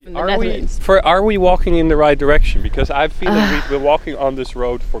in the Netherlands. Are we walking in the right direction? Because I feel that we've been walking on this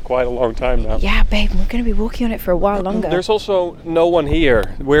road for quite a long time now. Yeah, babe, we're going to be walking on it for a while longer. There's also no one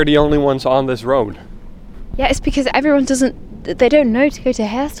here. We're the only ones on this road. Yeah, it's because everyone they don't know to go to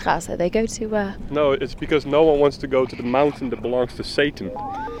Heerstrasse. They go to... No, it's because no one wants to go to the mountain that belongs to Satan.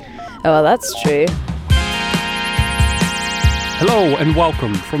 Oh, well, that's true. Hello and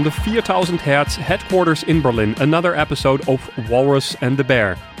welcome from the 4000 Hertz headquarters in Berlin, another episode of Walrus and the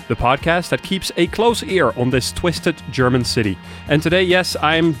Bear, the podcast that keeps a close ear on this twisted German city. And today, yes,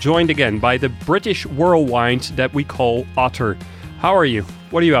 I am joined again by the British whirlwind that we call Otter. How are you?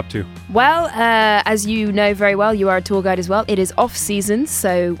 What are you up to? Well, as you know very well, you are a tour guide as well. It is off-season,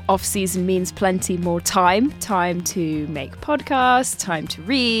 so off-season means plenty more time. Time to make podcasts, time to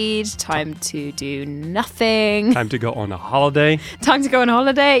read, time to do nothing. Time to go on a holiday. Time to go on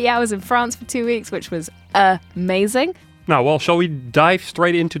holiday. Yeah, I was in France for 2 weeks, which was amazing. Now, well, shall we dive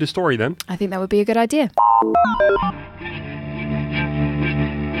straight into the story then? I think that would be a good idea.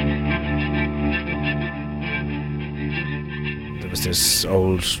 Was this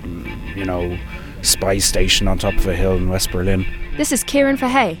old, spy station on top of a hill in West Berlin. This is Kieran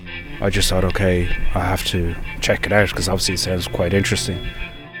Verhey. I just thought, okay, I have to check it out because obviously it sounds quite interesting.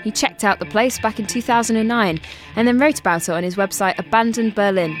 He checked out the place back in 2009 and then wrote about it on his website Abandoned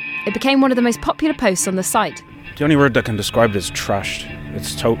Berlin. It became one of the most popular posts on the site. The only word that can describe it is trashed.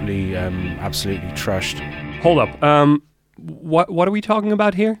 It's totally, absolutely trashed. Hold up. What are we talking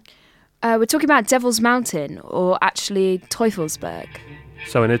about here? We're talking about Devil's Mountain, or actually Teufelsberg.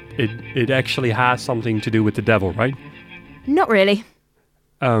 So, and it actually has something to do with the devil, right? Not really.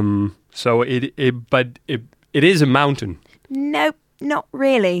 So it is a mountain. Nope, not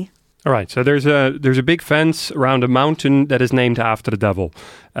really. All right. So there's a big fence around a mountain that is named after the devil.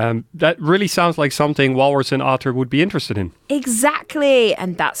 That really sounds like something Walrus and Otter would be interested in. Exactly,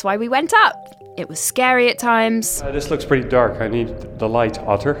 and that's why we went up. It was scary at times. This looks pretty dark. I need the light,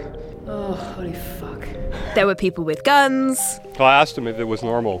 Otter. Oh, holy fuck. There were people with guns. Well, I asked him if it was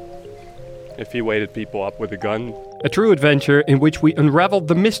normal, if he waited people up with a gun. A true adventure in which we unraveled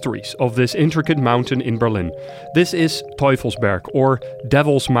the mysteries of this intricate mountain in Berlin. This is Teufelsberg, or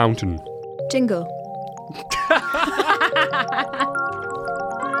Devil's Mountain. Jingle.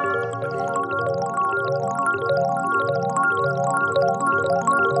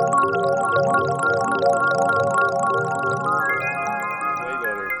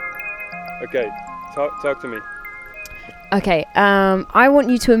 Okay, talk to me. Okay, I want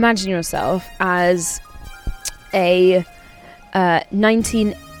you to imagine yourself as a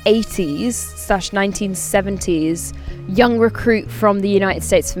 1980s/1970s young recruit from the United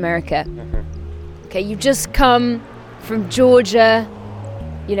States of America. Okay, you've just come from Georgia,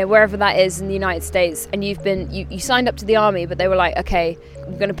 wherever that is in the United States, and you signed up to the army, but they were like, okay,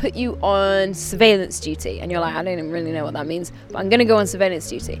 I'm going to put you on surveillance duty. And you're like, I don't even really know what that means, but I'm going to go on surveillance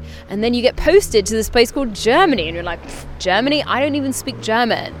duty. And then you get posted to this place called Germany, and you're like, Germany? I don't even speak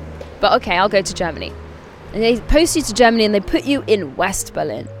German. But okay, I'll go to Germany. And they post you to Germany, and they put you in West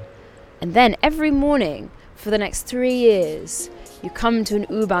Berlin. And then every morning for the next 3 years, you come to an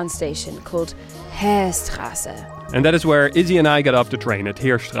U-Bahn station called Heerstrasse. And that is where Izzy and I got off the train at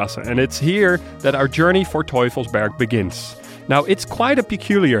Heerstrasse. And it's here that our journey for Teufelsberg begins. Now, it's quite a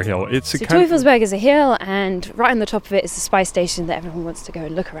peculiar hill. Teufelsberg is a hill, and right on the top of it is the spy station that everyone wants to go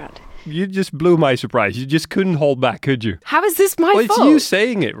and look around. You just blew my surprise. You just couldn't hold back, could you? How is this my fault? It's you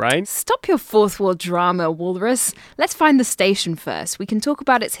saying it, right? Stop your fourth wall drama, Walrus. Let's find the station first. We can talk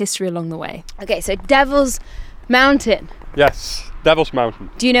about its history along the way. Okay, so Devil's Mountain. Yes, Devil's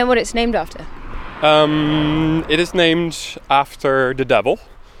Mountain. Do you know what it's named after? It is named after the devil.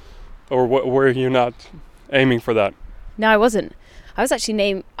 Or were you not aiming for that? No, I wasn't. I was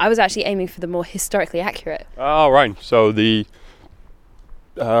actually aiming for the more historically accurate. Oh, right. So the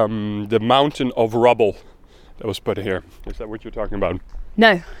mountain of rubble that was put here. Is that what you're talking about?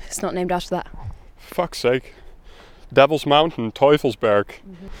 No, it's not named after that. Fuck's sake. Devil's Mountain, Teufelsberg. Okay.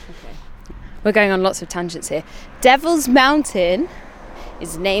 We're going on lots of tangents here. Devil's Mountain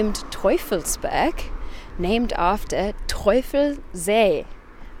is named Teufelsberg, named after Teufelsee,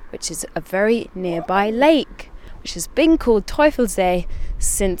 which is a very nearby lake, which has been called Teufelsee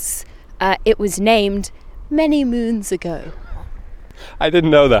since it was named many moons ago. I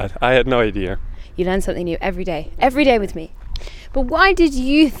didn't know that. I had no idea. You learn something new every day with me. But why did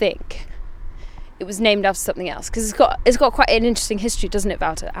you think it was named after something else? Because it's got quite an interesting history, doesn't it,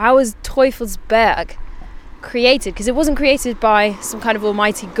 Wouter? How was Teufelsberg created? Because it wasn't created by some kind of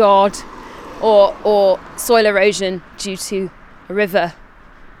almighty god or soil erosion due to a river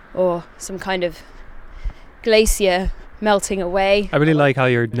or some kind of glacier melting away. I really like how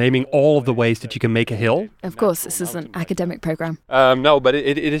you're naming all of the ways that you can make a hill. Of course, this is an academic program. No, but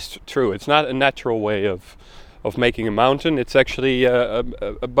it is true. It's not a natural way of making a mountain. It's actually a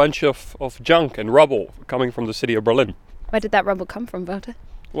bunch of junk and rubble coming from the city of Berlin. Where did that rubble come from, Wouter?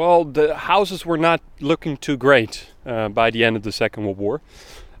 Well, the houses were not looking too great by the end of the Second World War.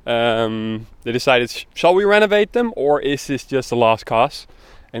 They decided, shall we renovate them, or is this just a lost cause?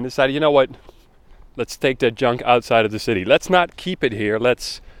 And decided, you know what, let's take that junk outside of the city. Let's not keep it here.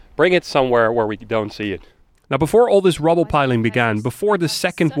 Let's bring it somewhere where we don't see it. Now, before all this rubble piling began, before the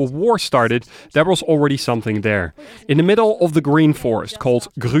Second World War started, there was already something there. In the middle of the green forest called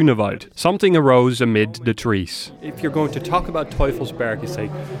Grunewald, something arose amid the trees. If you're going to talk about Teufelsberg, you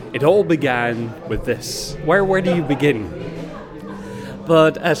say, it all began with this. Where do you begin?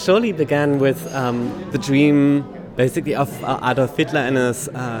 But surely began with the dream, basically, of Adolf Hitler and his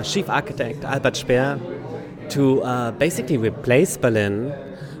chief architect, Albert Speer, to basically replace Berlin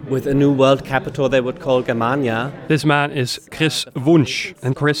with a new world capital they would call Germania. This man is Chris Wunsch,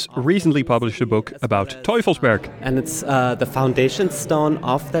 and Chris recently published a book about Teufelsberg. And it's the foundation stone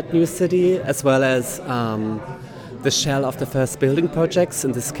of that new city, as well as the shell of the first building projects,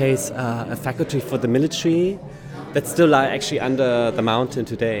 in this case a faculty for the military, that still lie actually under the mountain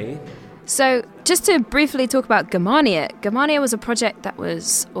today. So, just to briefly talk about Germania. Germania was a project that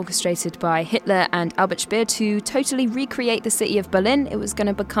was orchestrated by Hitler and Albert Speer to totally recreate the city of Berlin. It was going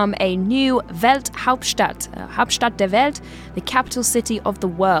to become a new Welthauptstadt, Hauptstadt der Welt, the capital city of the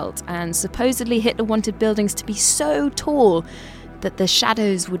world. And supposedly Hitler wanted buildings to be so tall that the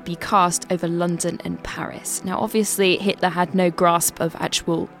shadows would be cast over London and Paris. Now, obviously, Hitler had no grasp of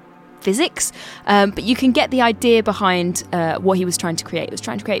actual physics, but you can get the idea behind what he was trying to create. He was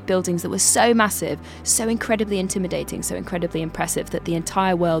trying to create buildings that were so massive, so incredibly intimidating, so incredibly impressive that the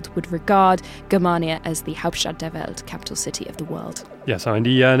entire world would regard Germania as the Hauptstadt der Welt, capital city of the world. Yeah, so and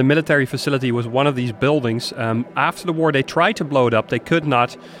the military facility was one of these buildings. After the war, they tried to blow it up, they could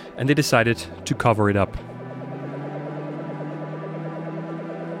not, and they decided to cover it up.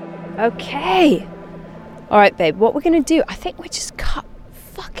 Okay. All right, babe, what we're going to do, I think we just cut.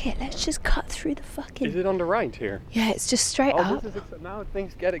 Fuck it, let's just cut through the fucking... Is it on the right here? Yeah, it's just straight up. Now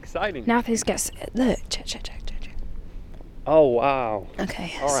things get exciting. Now things get... Look, check. Oh, wow.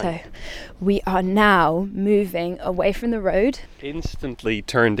 Okay, all right. So we are now moving away from the road. Instantly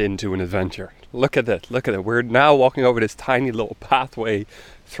turned into an adventure. Look at it. We're now walking over this tiny little pathway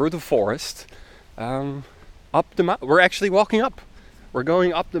through the forest. Up the mountain. We're actually walking up. We're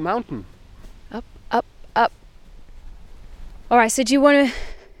going up the mountain. Up. All right, so do you want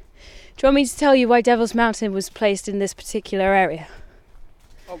me to tell you why Devil's Mountain was placed in this particular area?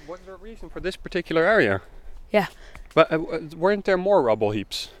 Oh, was there a reason for this particular area? Yeah. But weren't there more rubble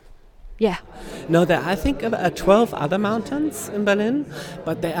heaps? Yeah. No, there are, I think, 12 other mountains in Berlin,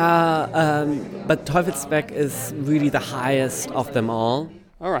 but they are. But Teufelsberg is really the highest of them all.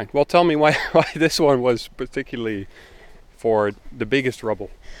 All right. Well, tell me why this one was particularly for the biggest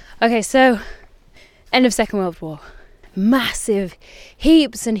rubble. Okay, so end of Second World War. Massive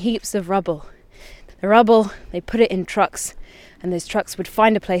heaps and heaps of rubble. The rubble, they put it in trucks, and those trucks would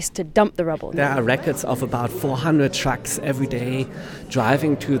find a place to dump the rubble. There are records of about 400 trucks every day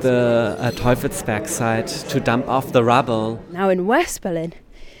driving to the Teufelsberg site to dump off the rubble. Now in West Berlin,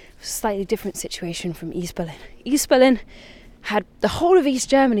 it was a slightly different situation from East Berlin. East Berlin had the whole of East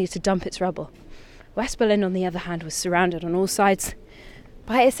Germany to dump its rubble. West Berlin, on the other hand, was surrounded on all sides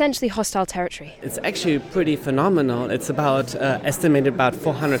by essentially hostile territory. It's actually pretty phenomenal. It's about estimated about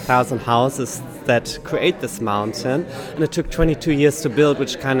 400,000 houses that create this mountain, and it took 22 years to build,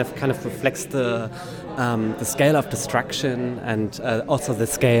 which kind of reflects the scale of destruction and also the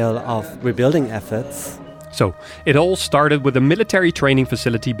scale of rebuilding efforts. So, it all started with a military training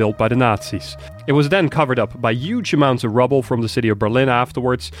facility built by the Nazis. It was then covered up by huge amounts of rubble from the city of Berlin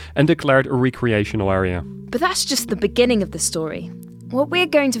afterwards and declared a recreational area. But that's just the beginning of the story. What we're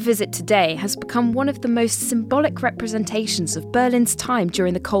going to visit today has become one of the most symbolic representations of Berlin's time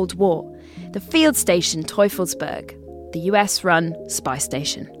during the Cold War, the field station Teufelsberg, the US-run spy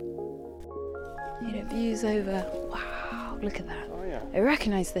station. You know, views over... Wow, look at that. Oh, yeah. I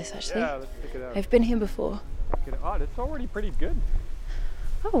recognise this, actually. Yeah, let's check it out. I've been here before. It's already pretty good.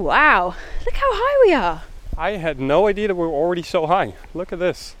 Oh, wow. Look how high we are. I had no idea that we were already so high. Look at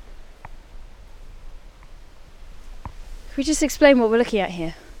this. Can we just explain what we're looking at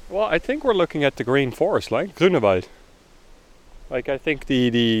here? Well, I think we're looking at the green forest, like Grunewald. Like, I think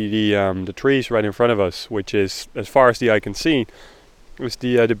the trees right in front of us, which is, as far as the eye can see, is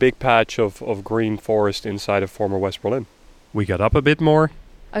the big patch of green forest inside of former West Berlin. We got up a bit more,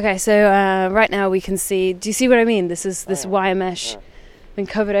 Okay, so right now we can see. Do you see what I mean? This wire mesh been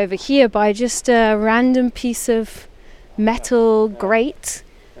covered over here by just a random piece of metal grate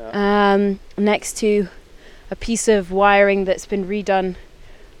next to a piece of wiring that's been redone.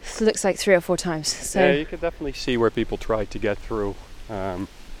 Looks like 3 or 4 times. So yeah, you can definitely see where people tried to get through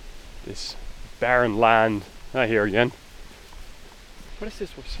this barren land. Here again. What is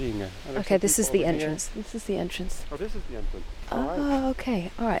this we're seeing? Okay, this is the entrance. This is the entrance. Oh, this is the entrance. Oh, okay.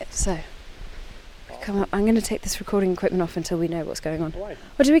 All right. So, come up. I'm going to take this recording equipment off until we know what's going on. Why?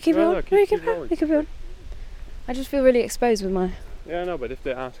 Or do we keep it on? No, keep We keep it on. I just feel really exposed with my. Yeah, no, but if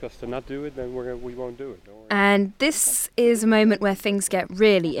they ask us to not do it, then we won't do it. Don't worry. And this is a moment where things get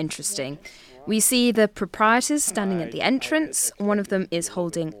really interesting. We see the proprietors standing at the entrance. One of them is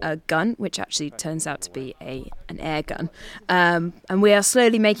holding a gun, which actually turns out to be an air gun. And we are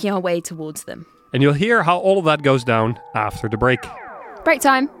slowly making our way towards them. And you'll hear how all of that goes down after the break. Break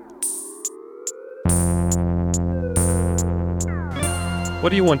time. What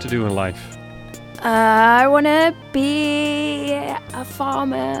do you want to do in life? I want to be a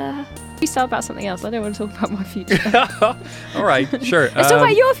farmer. You tell about something else. I don't want to talk about my future. All right, sure. Let's talk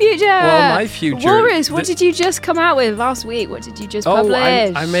about your future. Well, my future. Walrus, what did you just come out with last week? What did you just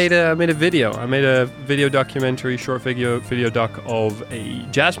publish? I made a video. I made a video documentary, short video doc of a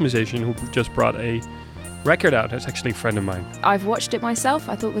jazz musician who just brought a record out. That's actually a friend of mine. I've watched it myself.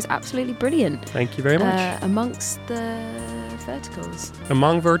 I thought it was absolutely brilliant. Thank you very much. Amongst the verticals.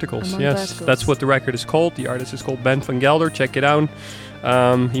 Among Verticals, yes. Verticals. That's what the record is called. The artist is called Ben van Gelder. Check it out.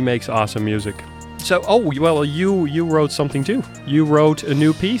 He makes awesome music. So, you wrote something too. You wrote a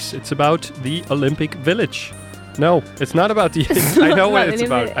new piece. It's about the Olympic Village. No, it's not about the... I know what it's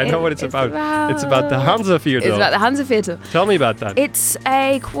about. I know what it's about. It's about the Hansaviertel. It's about the Hansaviertel. Tell me about that. It's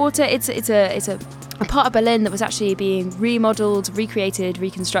a quarter... It's a part of Berlin that was actually being remodeled, recreated,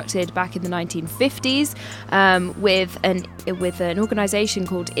 reconstructed back in the 1950s with an organisation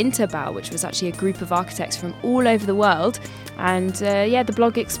called Interbau, which was actually a group of architects from all over the world. And the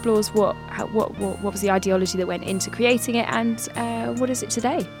blog explores what was the ideology that went into creating it and what is it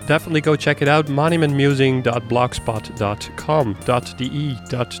today. Definitely go check it out.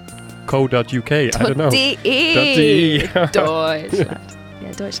 monumentmusing.blogspot.com.de.co.uk. I don't know. .de. Deutschland.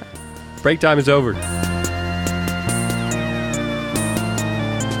 Yeah, Deutschland. Break time is over.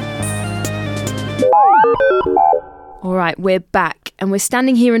 All right, we're back, and we're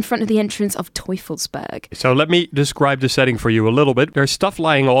standing here in front of the entrance of Teufelsberg. So let me describe the setting for you a little bit. There's stuff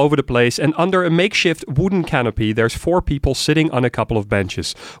lying all over the place, and under a makeshift wooden canopy, there's 4 people sitting on a couple of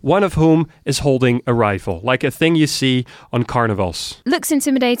benches, one of whom is holding a rifle, like a thing you see on carnivals. Looks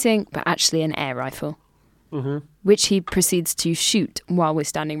intimidating, but actually an air rifle. Mm-hmm. Which he proceeds to shoot while we're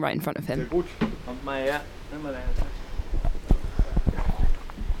standing right in front of him.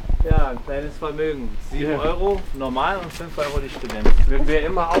 Ja, ein kleines Vermögen. 7 Euro normal und 5 Euro die Student. Werden wir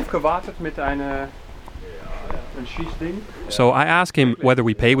immer aufgewartet mit ein Schießding? So I ask him whether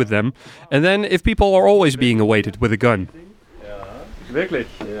we pay with them, and then if people are always being awaited with a gun. Ja. Wirklich?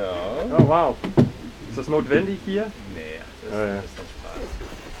 Ja. Oh wow. Ist das notwendig hier? Nee, das ist nicht Spaß.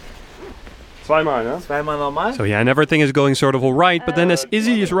 Zweimal, ne? Zweimal normal? So yeah, and everything is going sort of all right, but then as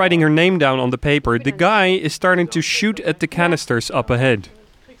Izzy is writing her name down on the paper, the guy is starting to shoot at the canisters up ahead.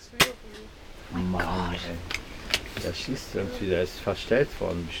 Mann, ey. Der schießt irgendwie, der ist verstellt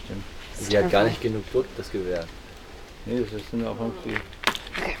worden bestimmt. Sie hat gar nicht genug Druck, das Gewehr. Nee, das sind auch irgendwie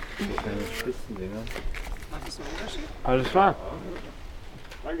kleine Spitzendinger. Alles klar.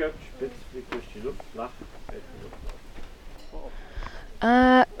 Danke. Spitz fliegt durch die Luft, flach fällt die Luft.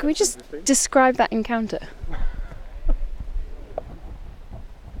 Can we just describe that encounter?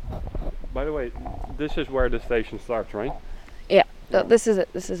 By the way, this is where the station starts, right? Yeah, this is it.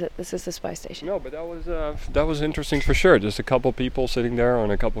 This is the spy station. No, but that was interesting for sure. Just a couple people sitting there on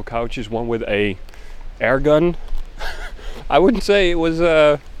a couple couches, one with a air gun. I wouldn't say it was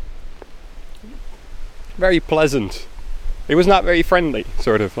very pleasant. It was not very friendly,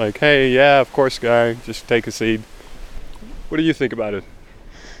 sort of like, hey, yeah, of course, guy, just take a seat. What do you think about it?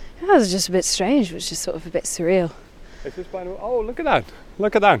 It was just a bit strange. It was just sort of a bit surreal. Is this by the way? Oh, look at that.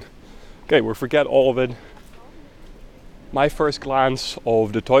 Look at that. Okay, we'll forget all of it. My first glance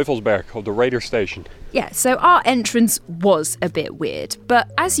of the Teufelsberg, of the radar station. Yeah, so our entrance was a bit weird, but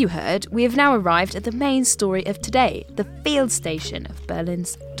as you heard, we have now arrived at the main story of today, the field station of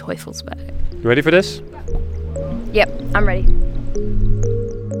Berlin's Teufelsberg. You ready for this? Yep, I'm ready.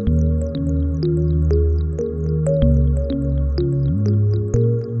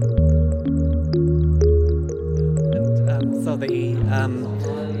 So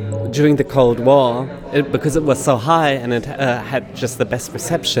during the Cold War, because it was so high and it had just the best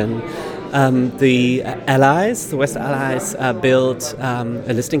reception, the Allies, the West Allies, built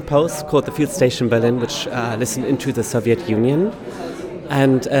a listening post called the Field Station Berlin, which listened into the Soviet Union.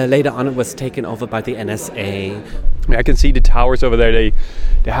 And later on, it was taken over by the NSA. I mean, I can see the towers over there.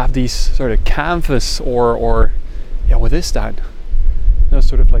 They have these sort of canvas or what is that?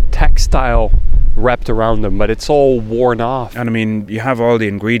 Sort of like textile wrapped around them, but it's all worn off. And I mean, you have all the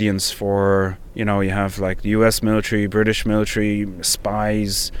ingredients for, you have like the US military, British military,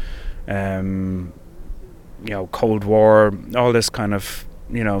 spies, Cold War, all this kind of,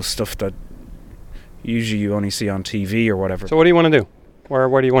 stuff that usually you only see on TV or whatever. So what do you want to do?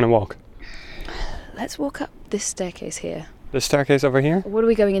 Where do you want to walk? Let's walk up this staircase here. The staircase over here? What are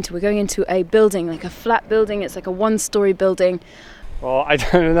we going into? We're going into a building, like a flat building. It's like a one-story building. Well, I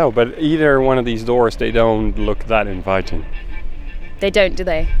don't know, but either one of these doors, they don't look that inviting. They don't, do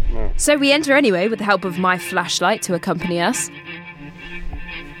they? No. So we enter anyway with the help of my flashlight to accompany us.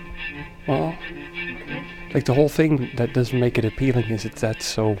 Well, like the whole thing that doesn't make it appealing is that's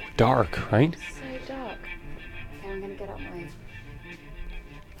so dark, right? So dark. Okay, I'm going to get up my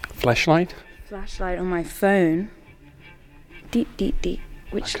flashlight on my phone. Deep,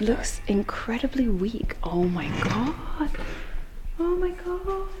 which looks incredibly weak. Oh my god. Oh my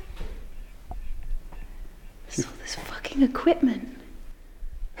god. There's all this fucking equipment.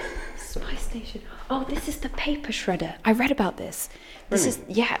 Spy station. Oh, this is the paper shredder. I read about this.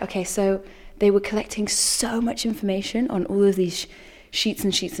 So they were collecting so much information on all of these sheets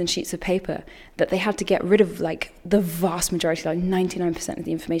and sheets and sheets of paper that they had to get rid of like the vast majority, like 99% of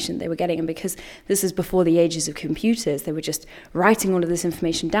the information they were getting. And because this is before the ages of computers, they were just writing all of this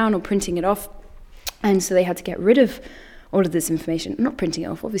information down or printing it off. And so they had to get rid of all of this information, not printing it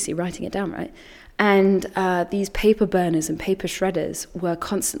off, obviously writing it down, right? And these paper burners and paper shredders were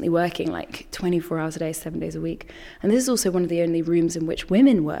constantly working like 24 hours a day, 7 days a week. And this is also one of the only rooms in which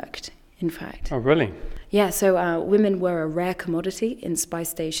women worked, in fact. Oh, really? Yeah, so women were a rare commodity in Spy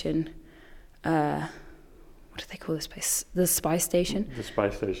Station. What do they call this place? The Spy Station? The Spy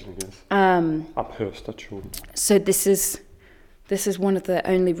Station, yes. Abhörstation. So this is one of the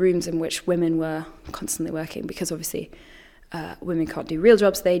only rooms in which women were constantly working, because obviously women can't do real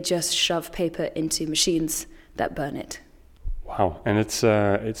jobs. They just shove paper into machines that burn it. Wow, and it's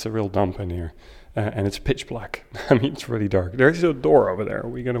a real dump in here. And it's pitch black. I mean, it's really dark. There's a door over there. Are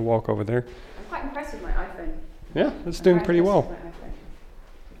we going to walk over there? I'm quite impressed with my iPhone. Yeah, it's doing pretty well.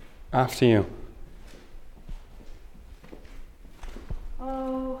 After you.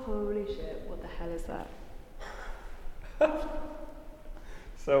 Oh, holy shit. What the hell is that?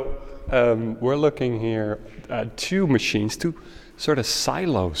 So, we're looking here at two machines, two sort of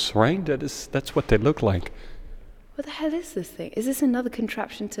silos, right? That's what they look like. What the hell is this thing? Is this another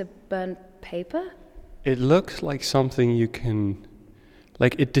contraption to burn paper? It looks like something you can...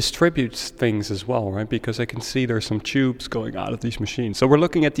 Like, it distributes things as well, right? Because I can see there's some tubes going out of these machines. So we're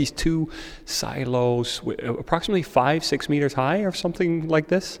looking at these two silos, approximately 5-6 meters high or something like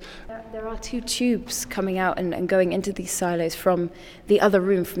this. There are two tubes coming out and going into these silos from the other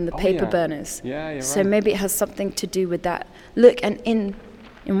room, from the paper burners. Yeah, you're so right. maybe it has something to do with that. Look, and in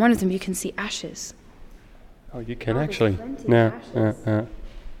one of them you can see ashes. Oh, you can there's actually. plenty of Yeah. ashes.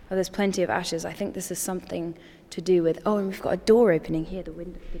 Oh, there's plenty of ashes. I think this is something to do with... Oh, and we've got a door opening here, the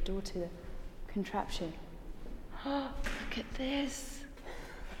door to the contraption. Oh, look at this.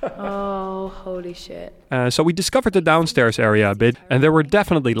 Oh, holy shit. So we discovered the downstairs area a bit, and there were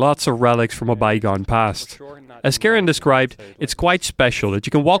definitely lots of relics from a bygone past. As Karen described, it's quite special that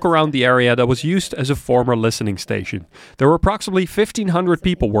you can walk around the area that was used as a former listening station. There were approximately 1,500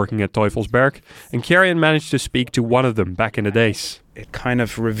 people working at Teufelsberg, and Karen managed to speak to one of them back in the days. It kind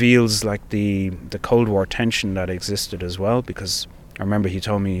of reveals like the Cold War tension that existed as well, because I remember he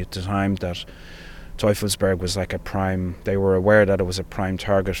told me at the time that Teufelsberg was like a prime, they were aware that it was a prime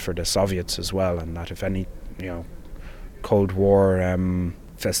target for the Soviets as well, and that if any, Cold War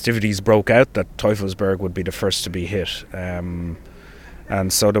festivities broke out, that Teufelsberg would be the first to be hit. And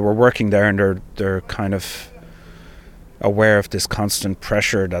so they were working there, and they're kind of aware of this constant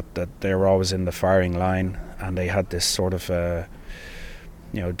pressure that they were always in the firing line, and they had this sort of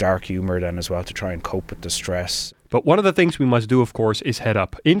dark humor then as well to try and cope with the stress. But one of the things we must do, of course, is head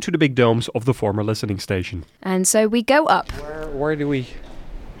up into the big domes of the former listening station. And so we go up. Where do we...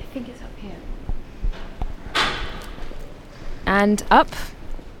 I think it's up here. And up.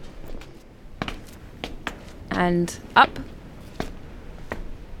 And up.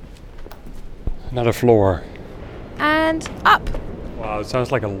 Another floor. And up. Wow, it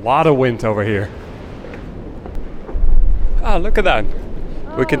sounds like a lot of wind over here. Ah, look at that.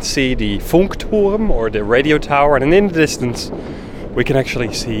 We can see the Funkturm, or the radio tower, and in the distance we can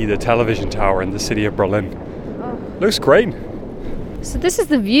actually see the television tower in the city of Berlin. Looks great. So this is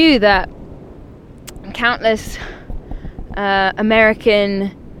the view that countless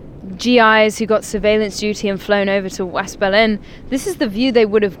American GIs who got surveillance duty and flown over to West Berlin, this is the view they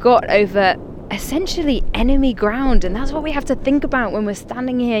would have got over essentially enemy ground. And that's what we have to think about when we're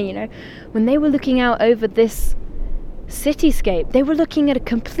standing here, you know. When they were looking out over this cityscape, they were looking at a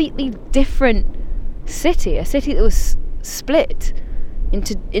completely different city, a city that was split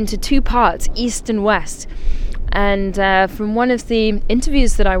into two parts, east and west. And from one of the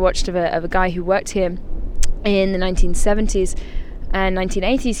interviews that I watched of a guy who worked here in the 1970s and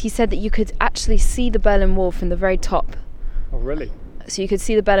 1980s, he said that you could actually see the Berlin Wall from the very top. Oh, really? So you could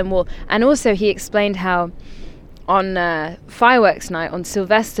see the Berlin Wall. And also he explained how on fireworks night, on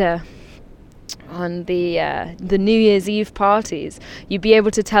Sylvester, on the New Year's Eve parties, you'd be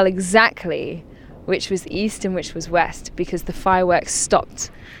able to tell exactly which was east and which was west, because the fireworks stopped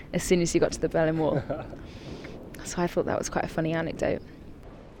as soon as you got to the Berlin Wall. So I thought that was quite a funny anecdote.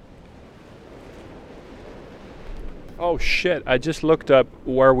 Oh shit, I just looked up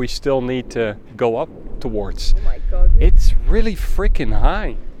where we still need to go up towards. Oh my god. It's really freaking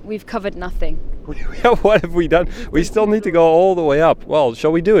high. We've covered nothing. What have we done? We still need to go all the way up. Well,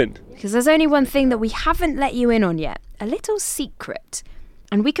 shall we do it? Because there's only one thing that we haven't let you in on yet. A little secret.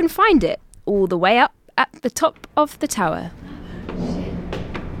 And we can find it all the way up at the top of the tower.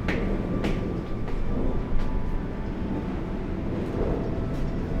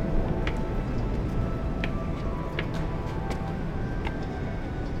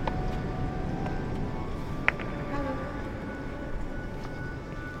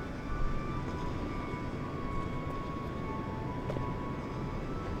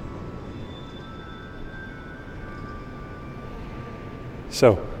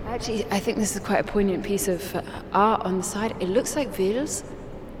 So, Actually, I think this is quite a poignant piece of art on the side. It looks like Wils.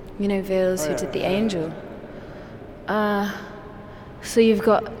 You know Wils, who did The Angel. So you've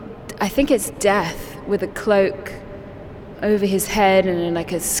got, I think it's Death with a cloak over his head and in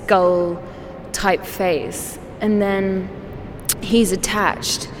like a skull type face. And then he's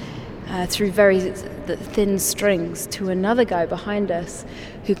attached through very thin strings to another guy behind us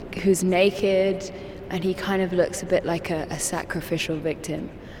who's naked, and he kind of looks a bit like a sacrificial victim.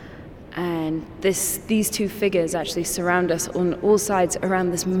 And these two figures actually surround us on all sides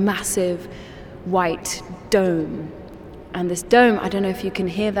around this massive white dome. And this dome, I don't know if you can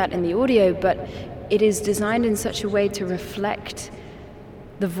hear that in the audio, but it is designed in such a way to reflect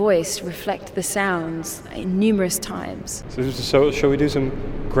the voice, reflect the sounds in numerous times. So shall we do some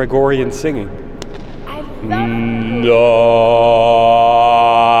Gregorian singing? I love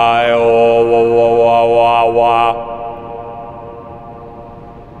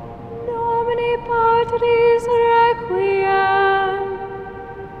Nomine Patris Requiem.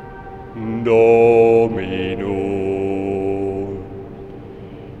 Dominum.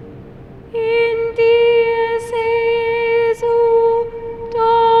 In dies Jesu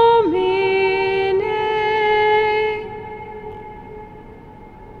Domine.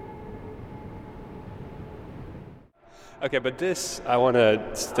 Okay, but this, I want to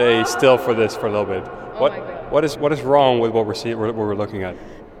stay still for this for a little bit. What is wrong with what we're looking at?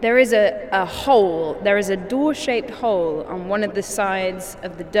 There is a hole, there is a door-shaped hole on one of the sides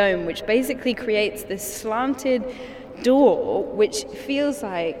of the dome, which basically creates this slanted door, which feels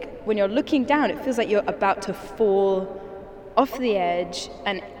like, when you're looking down, it feels like you're about to fall off the edge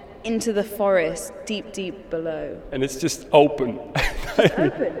and into the forest deep, deep below. And it's just open. It's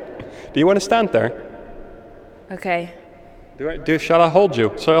open. Do you want to stand there? Okay. Shall I hold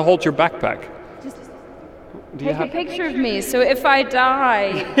you? Shall I hold your backpack? Take a picture of me, so if I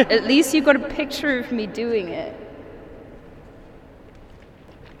die, at least you've got a picture of me doing it.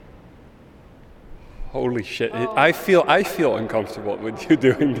 Holy shit! I feel uncomfortable with you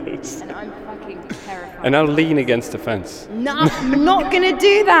doing this. And I'm fucking terrified. And I'll lean against the fence. No, I'm not gonna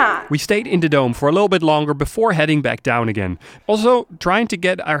do that. We stayed in the dome for a little bit longer before heading back down again. Also, trying to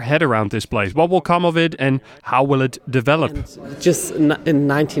get our head around this place. What will come of it, and how will it develop? Just in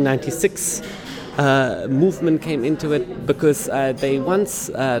 1996. Movement came into it because they once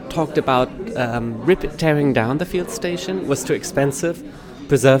talked about tearing down the field station was too expensive.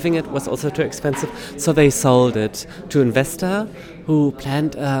 Preserving it was also too expensive, so they sold it to an investor who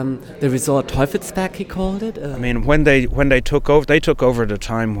planned the resort Teufelsberg, he called it. I mean, when they took over at a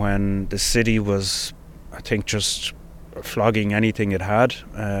time when the city was, I think, just flogging anything it had.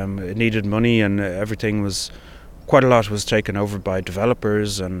 It needed money, and quite a lot was taken over by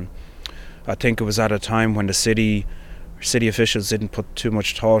developers, and I think it was at a time when the city, city officials didn't put too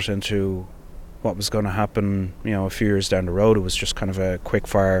much thought into what was going to happen, a few years down the road. It was just kind of a quick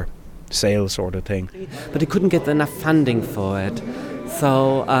fire sale sort of thing. But they couldn't get enough funding for it.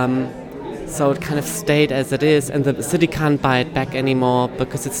 So it kind of stayed as it is, and the city can't buy it back anymore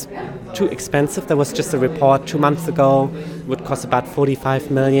because it's too expensive. There was just a report 2 months ago. It would cost about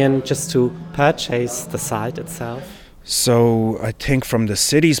 45 million just to purchase the site itself. So I think from the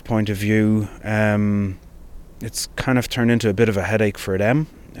city's point of view, it's kind of turned into a bit of a headache for them,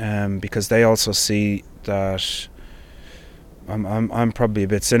 because they also see that I'm probably a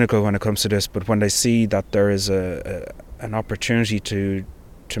bit cynical when it comes to this, but when they see that there is an opportunity to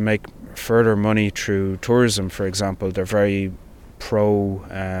make further money through tourism, for example, they're very pro.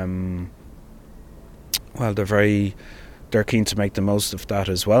 They're keen to make the most of that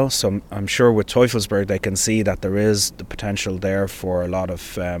as well. So I'm sure with Teufelsberg they can see that there is the potential there for a lot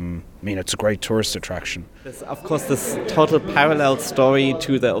of. It's a great tourist attraction. There's, of course, this total parallel story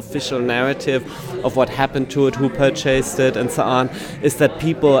to the official narrative of what happened to it, who purchased it, and so on, is that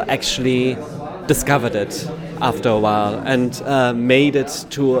people actually discovered it after a while and made it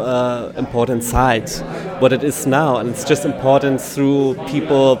to an important site, what it is now. And it's just important through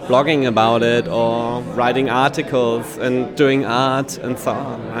people blogging about it or writing articles and doing art and so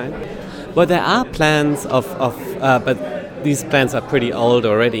on, right? Well, there are plans but these plans are pretty old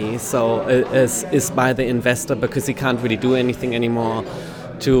already, so it is by the investor because he can't really do anything anymore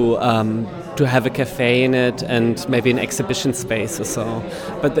to have a cafe in it and maybe an exhibition space or so.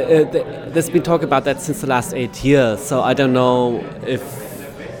 But there's been talk about that since the last 8 years, so I don't know if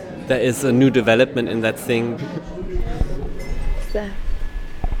there is a new development in that thing. There.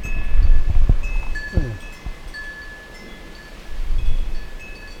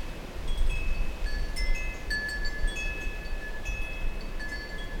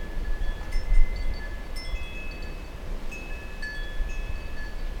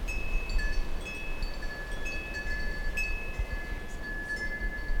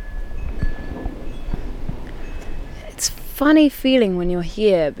 Funny feeling when you're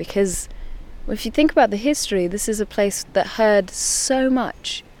here, because if you think about the history, this is a place that heard so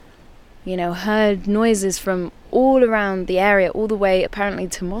much, heard noises from all around the area, all the way apparently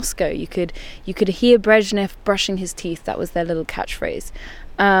to Moscow. You could hear Brezhnev brushing his teeth. That was their little catchphrase.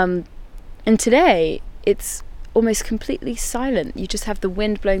 And today it's almost completely silent. You just have the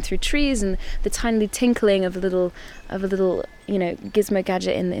wind blowing through trees and the tiny tinkling of a little gizmo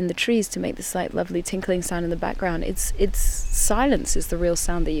gadget in the trees to make this like lovely tinkling sound in the background. It's silence is the real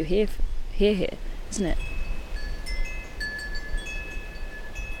sound that you hear here, isn't it?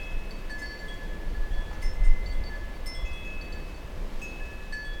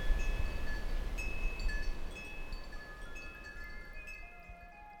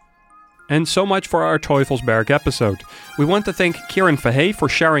 And so much for our Teufelsberg episode. We want to thank Kieran Fahey for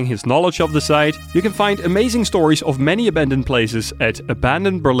sharing his knowledge of the site. You can find amazing stories of many abandoned places at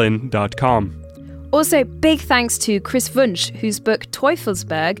abandonedberlin.com. Also, big thanks to Chris Wunsch, whose book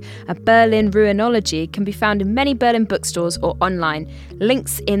Teufelsberg, A Berlin Ruinology, can be found in many Berlin bookstores or online.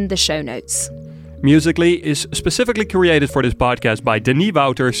 Links in the show notes. Musically is specifically created for this podcast by Denis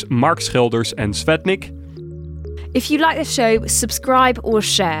Wouters, Mark Schilders and Svetnik. If you like the show, subscribe or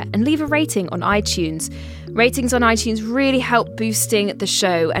share and leave a rating on iTunes. Ratings on iTunes really help boosting the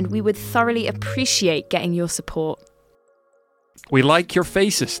show, and we would thoroughly appreciate getting your support. We like your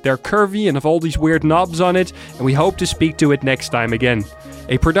faces. They're curvy and have all these weird knobs on it, and we hope to speak to it next time again.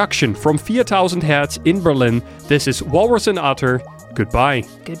 A production from 4000 Hertz in Berlin. This is Walrus and Otter. Goodbye.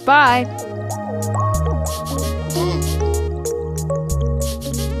 Goodbye.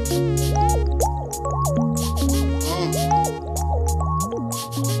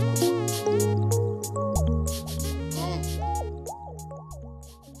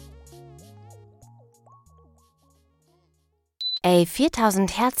 A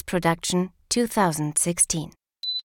 4000 Hertz production, 2016.